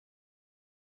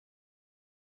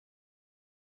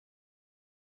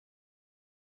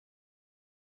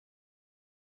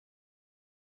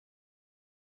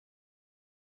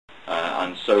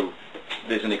and so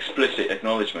there's an explicit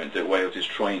acknowledgement that Wales is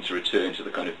trying to return to the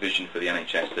kind of vision for the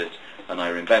NHS that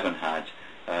Aneurin Bevan had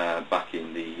back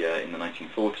in the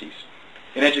 1940s.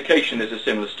 In education, there's a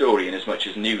similar story, in as much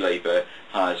as New Labour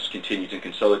has continued and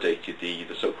consolidated the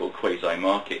so-called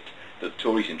quasi-market that the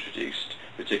Tories introduced,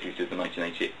 particularly through the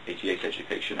 1988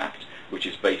 Education Act, which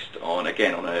is based on,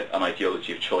 again, on an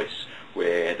ideology of choice,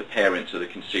 where the parents are the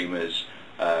consumers,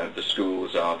 the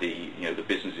schools are the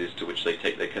businesses to which they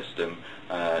take their custom.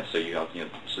 So you have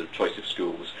sort of choice of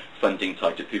schools, funding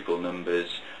tied to pupil numbers,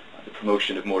 the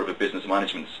promotion of more of a business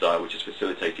management style, which is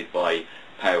facilitated by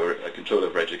power, control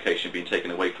over education being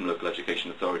taken away from local education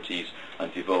authorities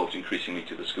and devolved increasingly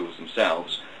to the schools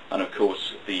themselves. And of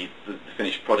course, the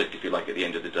finished product, if you like, at the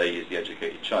end of the day is the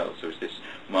educated child. So it's this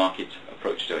market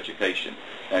approach to education.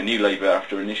 New Labour,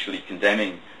 after initially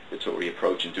condemning the Tory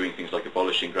approach and doing things like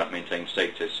abolishing grant-maintained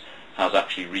status, has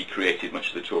actually recreated much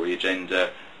of the Tory agenda.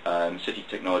 City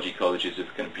technology colleges have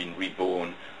kind of been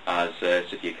reborn as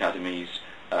city academies.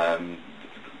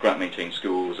 Grant-maintained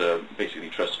schools are basically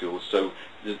trust schools. So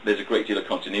there's a great deal of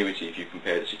continuity if you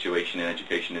compare the situation in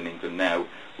education in England now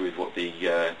with what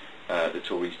the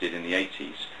Tories did in the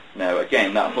 80s. Now,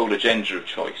 again, that whole agenda of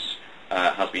choice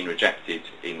has been rejected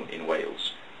in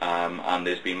Wales, and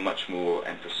there's been much more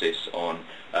emphasis on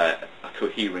a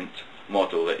coherent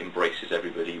model that embraces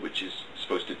everybody, which is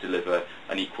supposed to deliver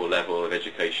an equal level of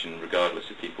education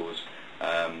regardless of people's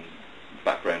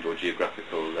background or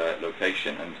geographical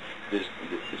location. And there's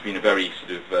been a very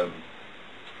sort of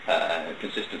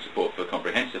consistent support for a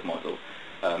comprehensive model,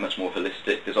 much more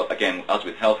holistic. There's, again, as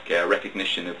with healthcare,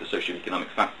 recognition of the socio-economic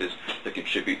factors that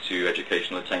contribute to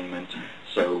educational attainment.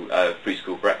 So free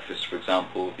school breakfast, for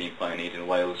example, being pioneered in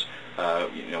Wales,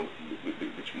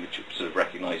 which sort of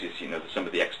recognises some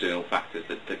of the external factors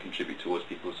that contribute towards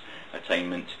people's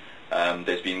attainment.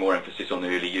 There's been more emphasis on the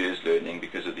early years learning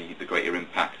because of the greater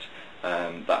impact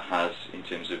that has in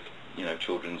terms of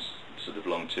children's sort of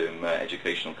long-term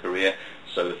educational career.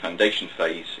 So the foundation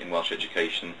phase in Welsh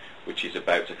education, which is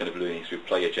about a kind of learning through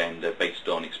play agenda based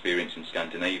on experience in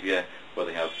Scandinavia, where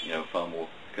they have far more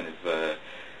kind of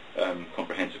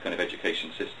comprehensive kind of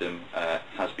education system,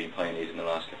 has been pioneered in the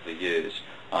last couple of years.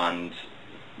 And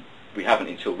we haven't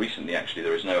until recently, actually,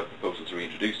 there is no proposal to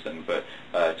reintroduce them, but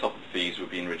top-up fees were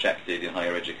being rejected in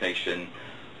higher education,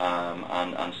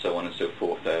 and so on and so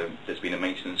forth. There's been a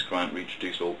maintenance grant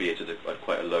reintroduced, albeit at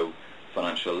quite a low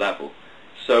financial level.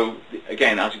 So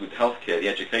again, as with healthcare, the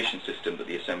education system that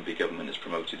the Assembly government has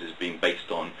promoted has been based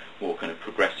on more kind of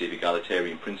progressive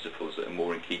egalitarian principles that are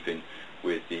more in keeping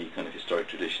with the kind of historic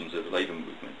traditions of the Labour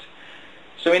movement.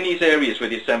 So in these areas where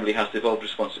the Assembly has devolved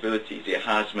responsibilities, it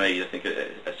has made, I think,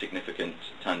 a significant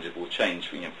tangible change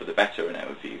for the better in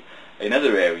our view. In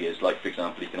other areas, like for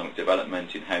example economic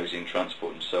development, in housing,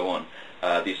 transport and so on,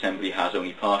 the Assembly has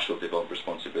only partial devolved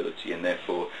responsibility, and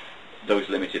therefore those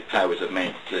limited powers have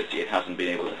meant that it hasn't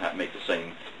been able to make the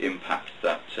same impact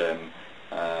that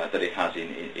it has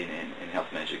in health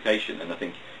and education. And I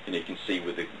think you can see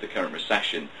with the current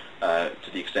recession,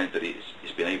 to the extent that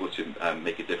it's been able to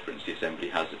make a difference, the Assembly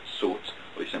has sought,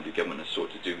 or the Assembly government has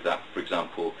sought to do that. For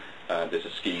example, there's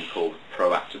a scheme called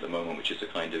ProAct at the moment, which is a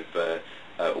kind of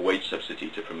a wage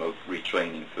subsidy to promote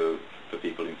retraining for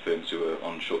people in firms who are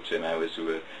on short-term hours,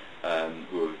 who are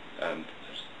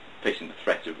facing the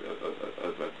threat of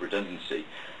redundancy.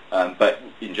 But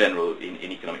in general,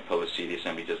 in economic policy, the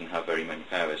Assembly doesn't have very many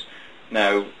powers.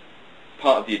 Now,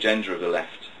 part of the agenda of the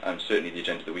left, and certainly the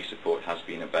agenda that we support, has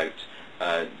been about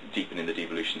deepening the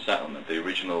devolution settlement. The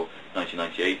original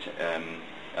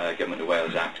 1998 Government of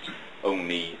Wales Act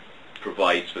only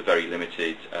provides for very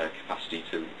limited capacity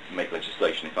to make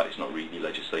legislation. In fact, it's not really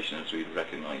legislation as we would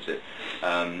recognise it.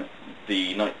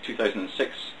 The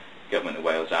 2006 Government of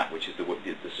Wales Act, which is the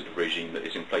sort of regime that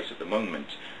is in place at the moment,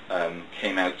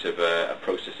 came out of a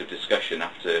process of discussion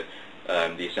after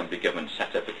the Assembly government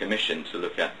set up a commission to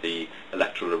look at the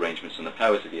electoral arrangements and the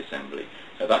powers of the Assembly.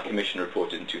 Now, that commission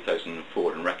reported in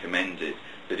 2004 and recommended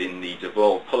that in the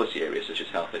devolved policy areas such as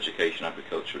health, education,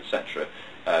 agriculture, etc.,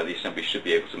 the Assembly should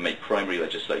be able to make primary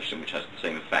legislation which has the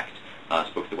same effect as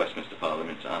both the Westminster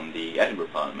Parliament and the Edinburgh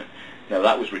Parliament. Now,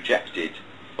 that was rejected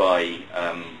by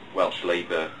Welsh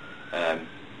Labour,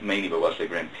 mainly by Welsh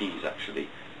Labour MPs actually,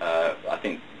 I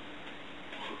think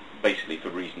basically for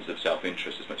reasons of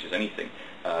self-interest as much as anything,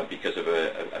 because of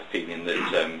a feeling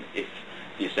that if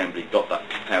the Assembly got that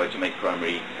power to make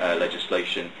primary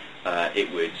legislation,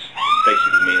 it would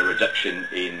basically mean a reduction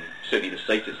in certainly the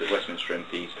status of Westminster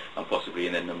MPs and possibly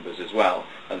in their numbers as well.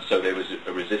 And so there was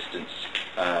a resistance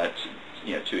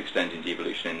to extending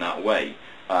devolution in that way.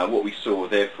 What we saw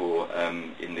therefore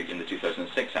in the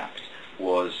 2006 Act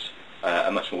was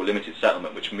a much more limited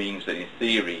settlement, which means that in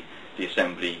theory the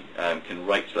Assembly can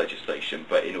write legislation,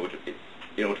 but in order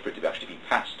for it to actually be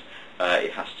passed,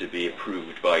 it has to be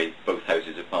approved by both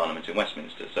Houses of Parliament in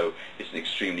Westminster. So it's an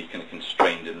extremely kind of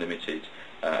constrained and limited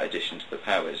addition to the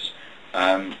powers.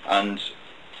 And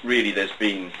really there's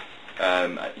been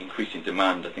increasing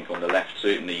demand, I think, on the left,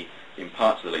 certainly in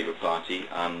parts of the Labour Party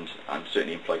and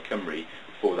certainly in Plaid Cymru,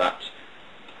 for that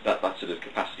sort of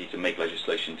capacity to make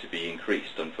legislation to be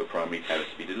increased and for primary powers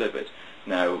to be delivered.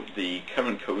 Now, the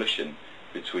current coalition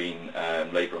between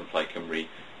Labour and Plaid Cymru,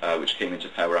 which came into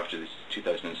power after the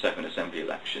 2007 Assembly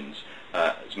elections,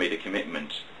 has made a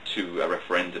commitment to a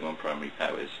referendum on primary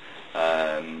powers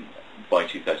by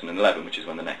 2011, which is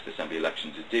when the next Assembly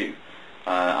elections are due.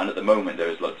 And at the moment there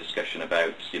is a lot of discussion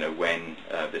about when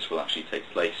this will actually take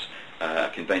place.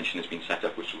 A convention has been set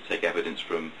up which will take evidence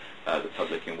from the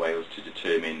public in Wales to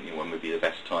determine when would be the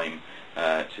best time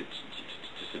to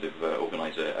sort of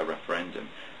organise a referendum.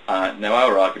 Now,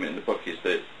 our argument in the book is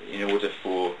that in order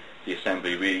for the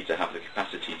Assembly really to have the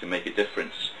capacity to make a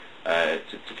difference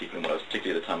to people in Wales,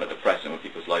 particularly at the time at the present when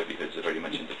people's livelihoods are very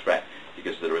much under threat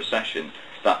because of the recession,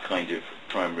 that kind of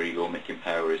primary lawmaking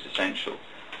power is essential.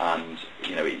 And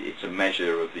it's a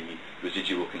measure of the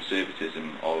residual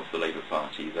conservatism of the Labour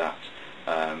Party that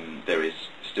there is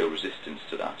still resistance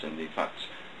to that. And in fact,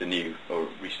 the new or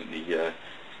recently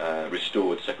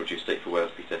restored Secretary of State for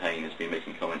Wales, Peter Hain, has been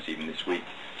making comments even this week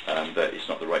that it's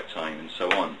not the right time and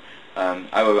so on.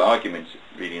 Our argument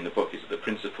really in the book is that the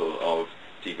principle of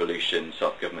devolution,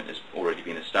 self-government, has already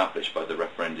been established by the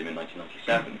referendum in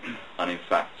 1997, and in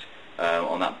fact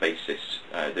on that basis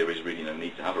there is really no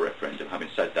need to have a referendum. Having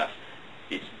said that,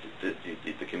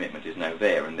 the commitment is now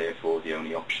there, and therefore the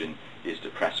only option is to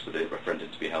press for the referendum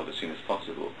to be held as soon as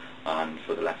possible and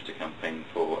for the left to campaign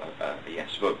for a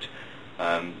yes vote.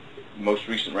 Most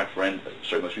recent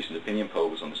opinion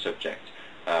polls on the subject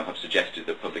have suggested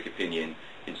that public opinion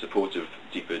in support of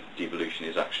devolution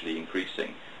is actually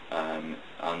increasing, and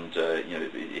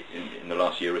in the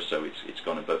last year or so it's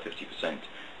gone above 50%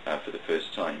 for the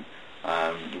first time.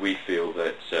 We feel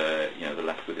that the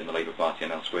left within the Labour Party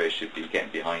and elsewhere should be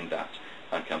getting behind that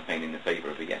and campaigning in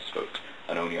favour of a yes vote,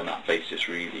 and only on that basis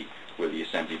really will the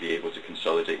Assembly be able to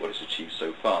consolidate what it's achieved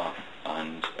so far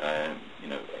and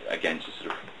again to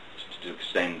sort of to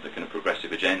extend the kind of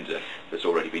progressive agenda that's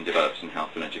already been developed in health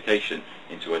and education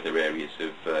into other areas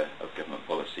of government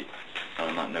policy. And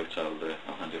on that note,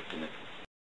 I'll hand over to Nick.